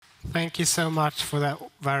Thank you so much for that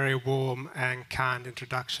very warm and kind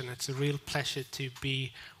introduction. It's a real pleasure to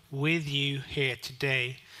be with you here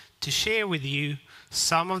today to share with you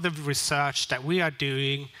some of the research that we are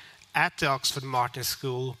doing at the Oxford Martin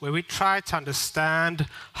School, where we try to understand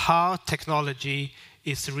how technology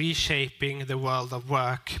is reshaping the world of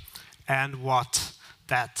work and what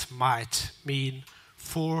that might mean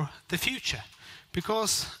for the future.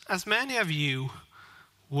 Because as many of you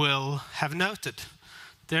will have noted,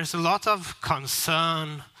 there's a lot of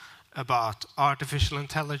concern about artificial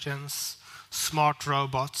intelligence, smart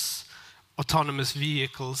robots, autonomous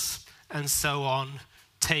vehicles, and so on,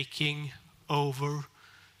 taking over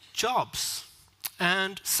jobs.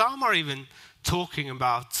 And some are even talking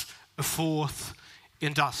about a fourth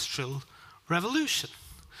industrial revolution.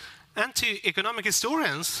 And to economic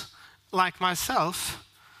historians like myself,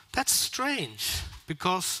 that's strange,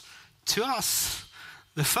 because to us,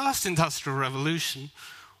 the first industrial revolution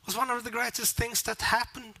was one of the greatest things that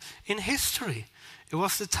happened in history. It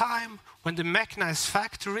was the time when the mechanized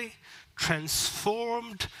factory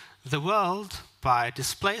transformed the world by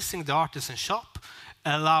displacing the artisan shop,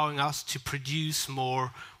 allowing us to produce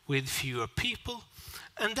more with fewer people.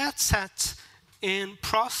 And that set in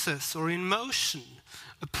process or in motion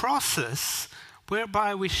a process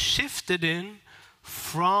whereby we shifted in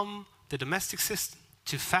from the domestic system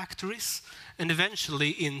to factories and eventually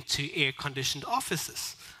into air-conditioned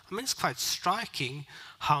offices. I mean, it's quite striking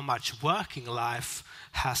how much working life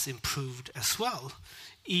has improved as well,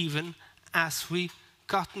 even as we've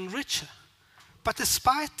gotten richer. But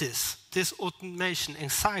despite this automation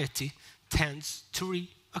anxiety tends to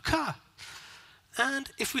reoccur. And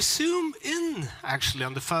if we zoom in, actually,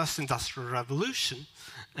 on the first industrial revolution,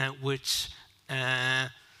 which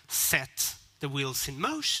set the wheels in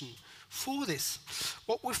motion for this,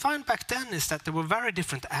 what we find back then is that there were very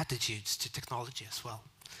different attitudes to technology as well.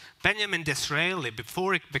 Benjamin Disraeli,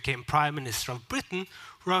 before he became Prime Minister of Britain,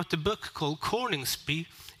 wrote a book called Coningsby,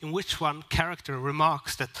 in which one character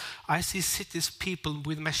remarks that I see cities peopled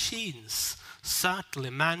with machines.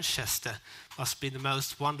 Certainly Manchester must be the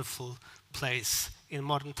most wonderful place in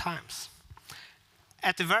modern times.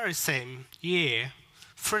 At the very same year,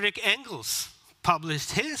 Friedrich Engels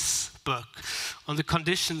published his book on the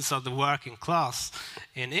conditions of the working class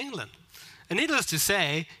in England. And needless to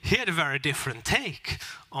say, he had a very different take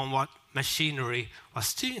on what machinery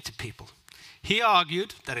was doing to people. He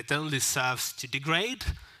argued that it only serves to degrade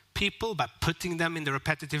people by putting them in the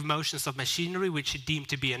repetitive motions of machinery, which he deemed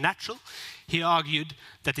to be unnatural. He argued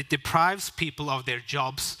that it deprives people of their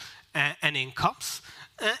jobs and incomes,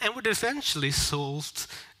 and would eventually result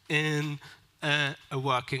in a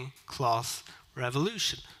working class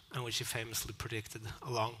revolution, and which he famously predicted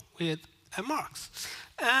along with Marx.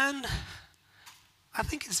 And I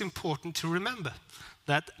think it's important to remember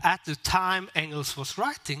that at the time Engels was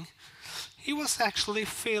writing, he was actually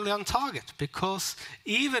fairly on target, because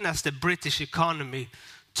even as the British economy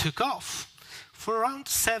took off, for around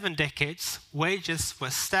 7 decades, wages were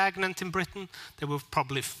stagnant in Britain. They were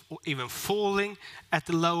probably even falling at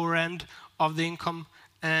the lower end of the income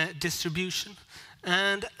distribution.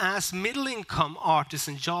 And as middle-income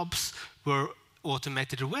artisan jobs were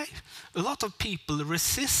automated away, a lot of people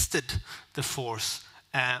resisted the force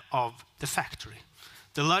of the factory.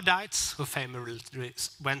 The Luddites, who famously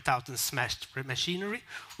went out and smashed machinery,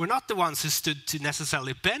 were not the ones who stood to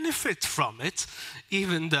necessarily benefit from it,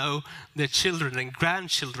 even though their children and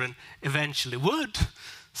grandchildren eventually would.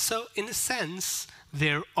 So, in a sense,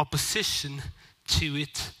 their opposition to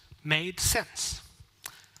it made sense.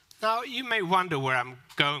 Now, you may wonder where I'm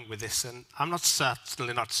going with this, and I'm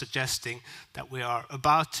certainly not suggesting that we are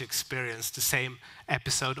about to experience the same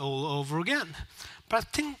episode all over again. But I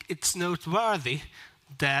think it's noteworthy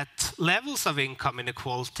that levels of income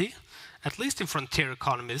inequality, at least in frontier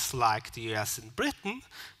economies like the US and Britain,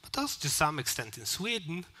 but also to some extent in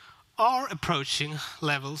Sweden, are approaching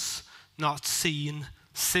levels not seen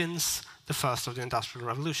since the first of the Industrial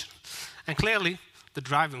Revolution. And clearly, the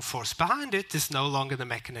driving force behind it is no longer the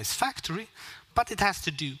mechanized factory, but it has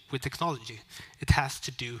to do with technology. It has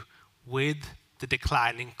to do with the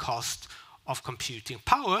declining cost of computing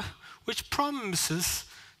power, which promises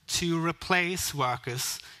to replace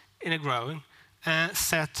workers in a growing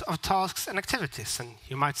set of tasks and activities. And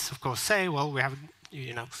you might, of course, say, well, we haven't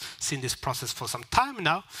seen this process for some time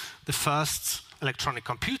now. The first electronic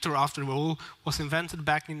computer, after all, was invented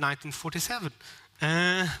back in 1947.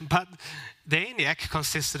 But the ENIAC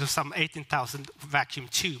consisted of some 18,000 vacuum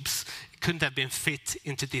tubes. It couldn't have been fit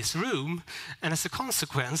into this room, and as a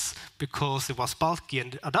consequence, because it was bulky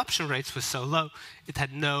and adoption rates were so low, it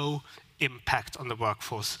had no impact on the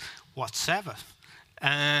workforce whatsoever.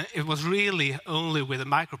 it was really only with a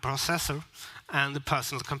microprocessor and the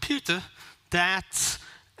personal computer that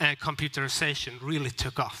computerization really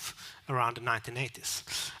took off around the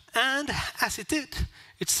 1980s. And as it did,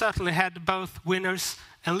 it certainly had both winners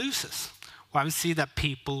and losers. While we see that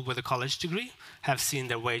people with a college degree have seen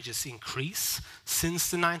their wages increase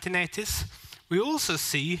since the 1980s, we also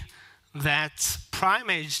see that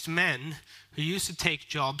prime-aged men who used to take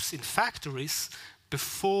jobs in factories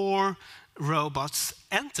before robots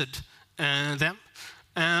entered them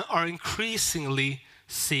are increasingly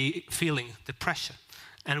feeling the pressure.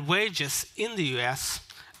 And wages in the US,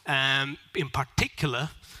 in particular,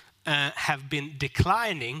 have been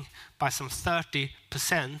declining by some 30%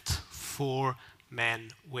 for men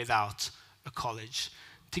without a college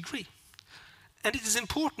degree. And it is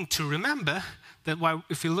important to remember that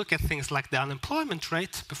if you look at things like the unemployment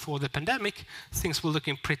rate before the pandemic, things were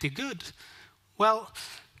looking pretty good. Well,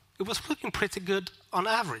 it was looking pretty good on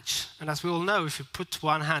average. And as we all know, if you put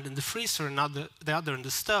one hand in the freezer and the other in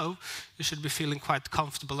the stove, you should be feeling quite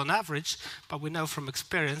comfortable on average. But we know from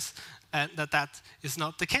experience that is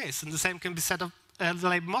not the case. And the same can be said of the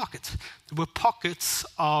labor market. There were pockets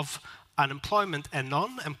of unemployment and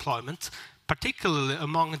non-employment, particularly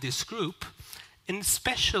among this group, and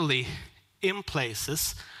especially in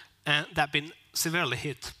places that have been severely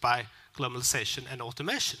hit by globalization and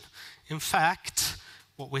automation. In fact,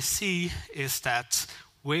 what we see is that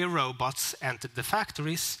where robots entered the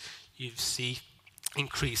factories, you see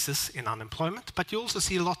increases in unemployment, but you also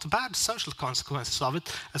see a lot of bad social consequences of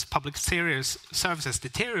it as public services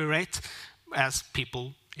deteriorate, as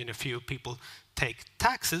few people take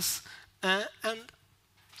taxes, and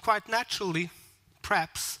quite naturally,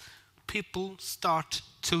 perhaps, people start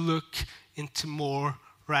to look into more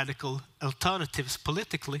radical alternatives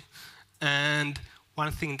politically. And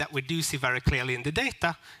one thing that we do see very clearly in the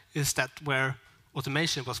data is that where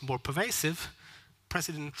automation was more pervasive,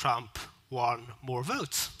 President Trump won more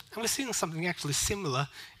votes. And we're seeing something actually similar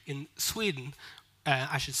in Sweden,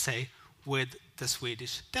 I should say, with the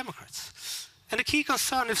Swedish Democrats. And the key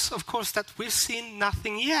concern is, of course, that we've seen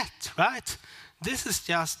nothing yet, right? This is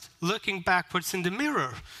just looking backwards in the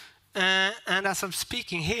mirror. And as I'm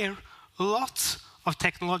speaking here, lots of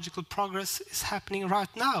technological progress is happening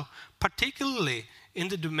right now, particularly in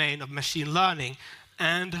the domain of machine learning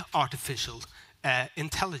and artificial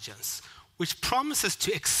intelligence, which promises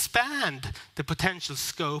to expand the potential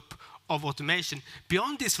scope of automation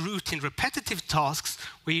beyond these routine repetitive tasks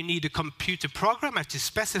where you need a computer programmer to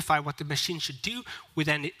specify what the machine should do with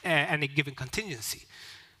any given contingency.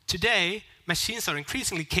 Today, machines are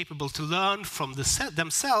increasingly capable to learn from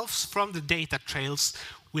themselves from the data trails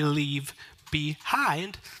we leave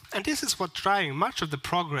behind, and this is what's driving much of the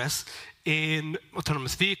progress in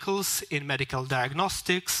autonomous vehicles, in medical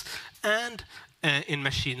diagnostics, and in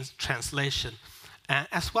machine translation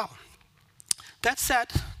as well. That said,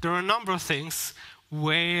 there are a number of things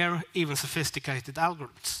where even sophisticated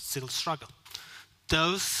algorithms still struggle.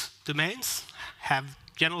 Those domains have,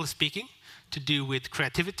 generally speaking, to do with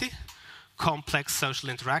creativity, complex social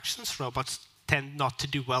interactions. Robots tend not to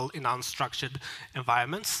do well in unstructured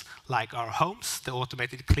environments like our homes. The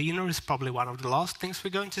automated cleaner is probably one of the last things we're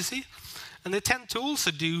going to see. And they tend to also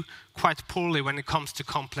do quite poorly when it comes to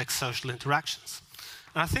complex social interactions.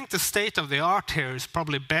 And I think the state of the art here is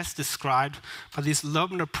probably best described by these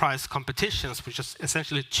Loebner Prize competitions, which is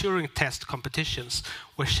essentially Turing test competitions,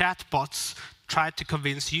 where chatbots try to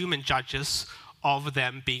convince human judges of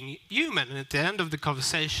them being human. And at the end of the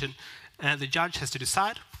conversation, the judge has to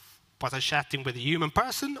decide whether chatting with a human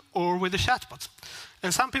person or with a chatbot.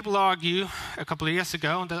 And some people argue a couple of years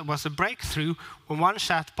ago that was a breakthrough when one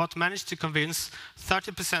chatbot managed to convince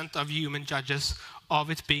 30% of human judges of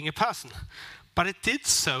it being a person. But it did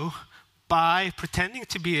so by pretending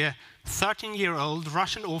to be a 13-year-old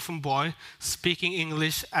Russian orphan boy speaking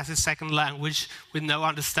English as a second language with no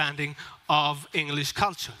understanding of English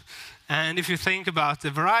culture. And if you think about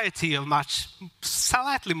the variety of much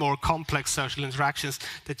slightly more complex social interactions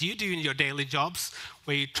that you do in your daily jobs,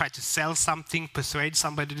 where you try to sell something, persuade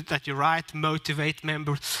somebody that you're right, motivate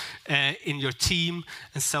members in your team,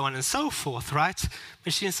 and so on and so forth, right?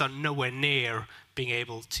 Machines are nowhere near being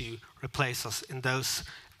able to replace us in those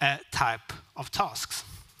type of tasks.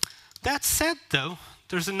 That said, though,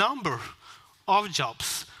 there's a number of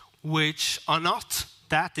jobs which are not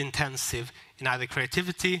that intensive in either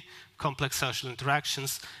creativity, complex social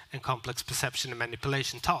interactions, and complex perception and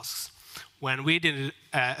manipulation tasks. When we did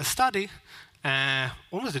a study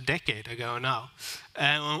almost a decade ago now,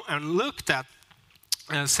 and looked at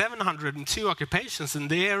 702 occupations and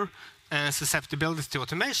their susceptibility to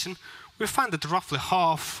automation, we find that roughly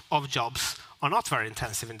half of jobs are not very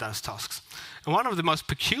intensive in those tasks. And one of the most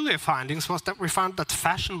peculiar findings was that we found that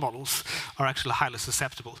fashion models are actually highly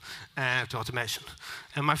susceptible to automation.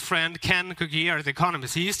 And my friend Ken Kugier, the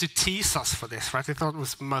economist, he used to tease us for this, right? He thought it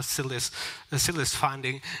was the silliest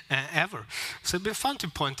finding ever. So it's been fun to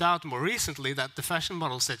point out more recently that the fashion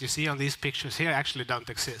models that you see on these pictures here actually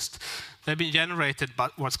don't exist. They've been generated by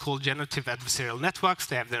what's called generative adversarial networks.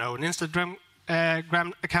 They have their own Instagram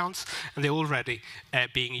accounts, and they're already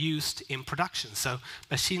being used in production. So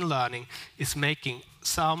machine learning is making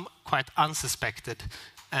some quite unsuspected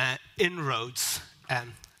inroads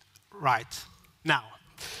right now.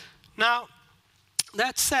 Now,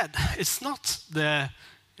 that said, it's not the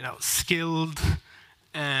skilled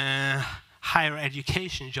higher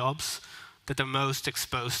education jobs that are most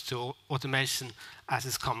exposed to automation as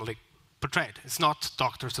is commonly portrayed. It's not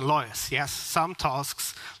doctors and lawyers. Yes, some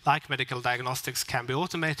tasks like medical diagnostics can be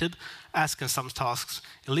automated, as can some tasks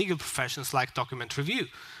in legal professions like document review.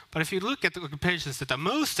 But if you look at the occupations that are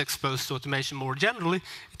most exposed to automation more generally,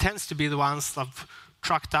 it tends to be the ones of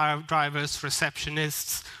truck drivers,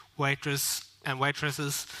 receptionists, waiters and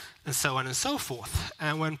waitresses, and so on and so forth.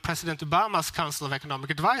 And when President Obama's Council of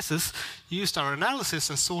Economic Advisors used our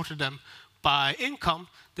analysis and sorted them by income,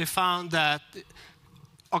 they found that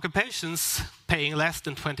occupations paying less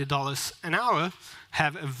than $20 an hour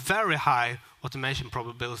have a very high automation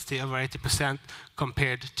probability, over 80%,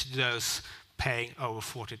 compared to those paying over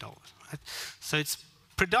 $40. Right? So it's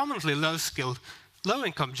predominantly low-skilled,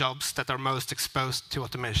 low-income jobs that are most exposed to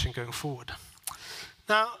automation going forward.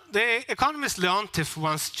 Now, the economist Leontief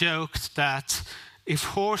once joked that if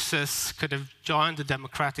horses could have joined the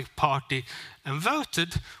Democratic Party and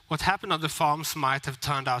voted, what happened on the farms might have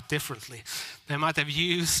turned out differently. They might have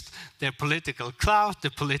used their political clout,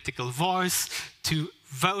 their political voice to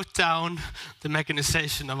vote down the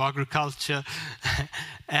mechanization of agriculture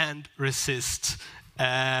and resist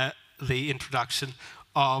the introduction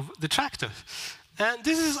of the tractor. And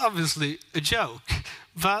this is obviously a joke,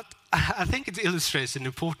 but I think it illustrates an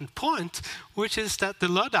important point, which is that the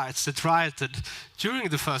Luddites that rioted during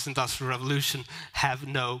the first industrial revolution have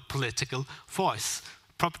no political voice.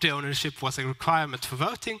 Property ownership was a requirement for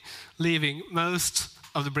voting, leaving most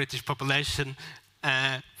of the British population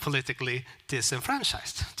politically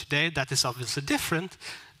disenfranchised. Today, that is obviously different,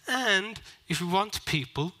 and if we want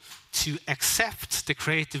people to accept the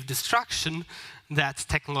creative destruction that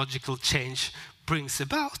technological change brings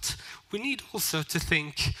about, we need also to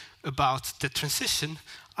think about the transition,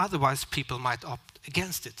 otherwise people might opt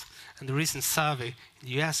against it. And the recent survey in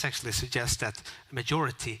the US actually suggests that a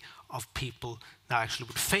majority of people now actually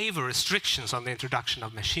would favor restrictions on the introduction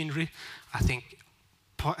of machinery. I think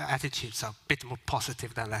attitudes are a bit more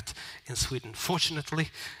positive than that in Sweden, fortunately.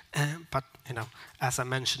 But as I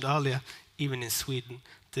mentioned earlier, even in Sweden,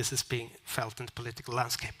 this is being felt in the political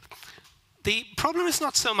landscape. The problem is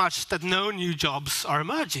not so much that no new jobs are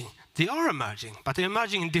emerging. They are emerging, but they're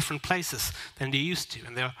emerging in different places than they used to,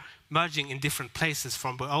 and they're emerging in different places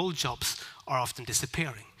from where old jobs are often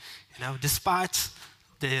disappearing. Despite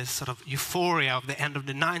the sort of euphoria of the end of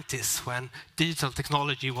the 90s, when digital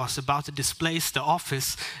technology was about to displace the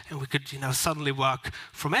office and we could suddenly work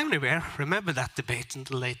from anywhere, remember that debate in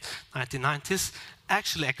the late 1990s,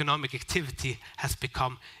 actually economic activity has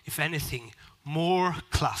become, if anything, more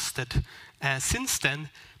clustered since then,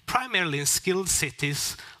 primarily in skilled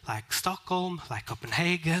cities like Stockholm, like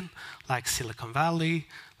Copenhagen, like Silicon Valley,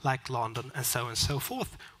 like London, and so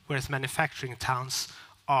forth, whereas manufacturing towns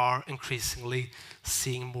are increasingly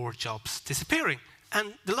seeing more jobs disappearing.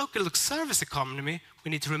 And the local service economy, we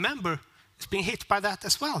need to remember, is being hit by that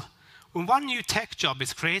as well. When one new tech job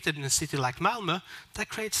is created in a city like Malmö, that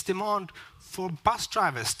creates demand for bus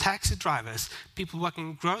drivers, taxi drivers, people working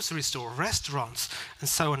in grocery stores, restaurants, and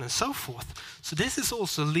so on and so forth. So this is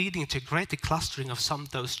also leading to greater clustering of some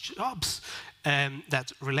of those jobs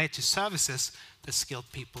that relate to services that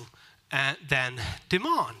skilled people then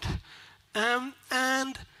demand.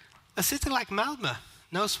 And a city like Malmö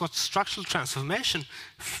knows what structural transformation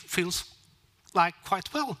feels like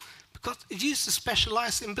quite well, because it used to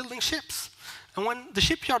specialize in building ships. And when the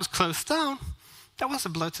shipyards closed down, that was a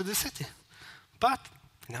blow to the city. But,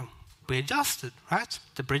 we adjusted, right?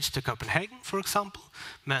 The bridge to Copenhagen, for example,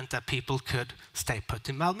 meant that people could stay put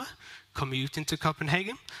in Malmö, commute into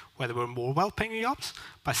Copenhagen, where there were more well-paying jobs,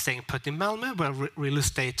 by staying put in Malmö, where real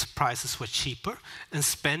estate prices were cheaper, and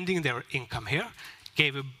spending their income here,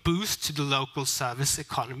 gave a boost to the local service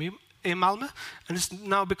economy in Malmö, and it's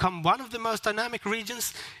now become one of the most dynamic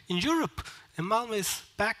regions in Europe. And Malmö is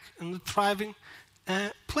back in a thriving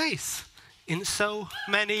place in so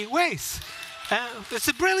many ways. It's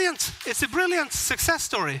a brilliant success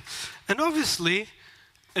story. And obviously,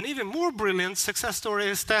 an even more brilliant success story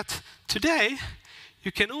is that today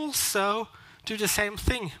you can also do the same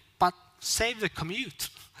thing, but save the commute,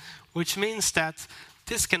 which means that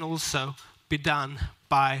this can also be done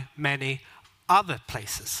by many other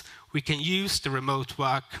places. We can use the remote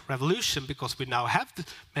work revolution because we now have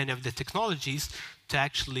many of the technologies to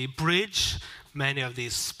actually bridge many of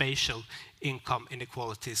these spatial income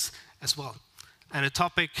inequalities as well. And the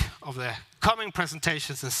topic of the coming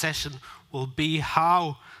presentations and session will be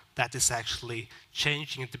how that is actually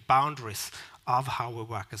changing the boundaries of how we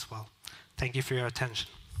work as well. Thank you for your attention.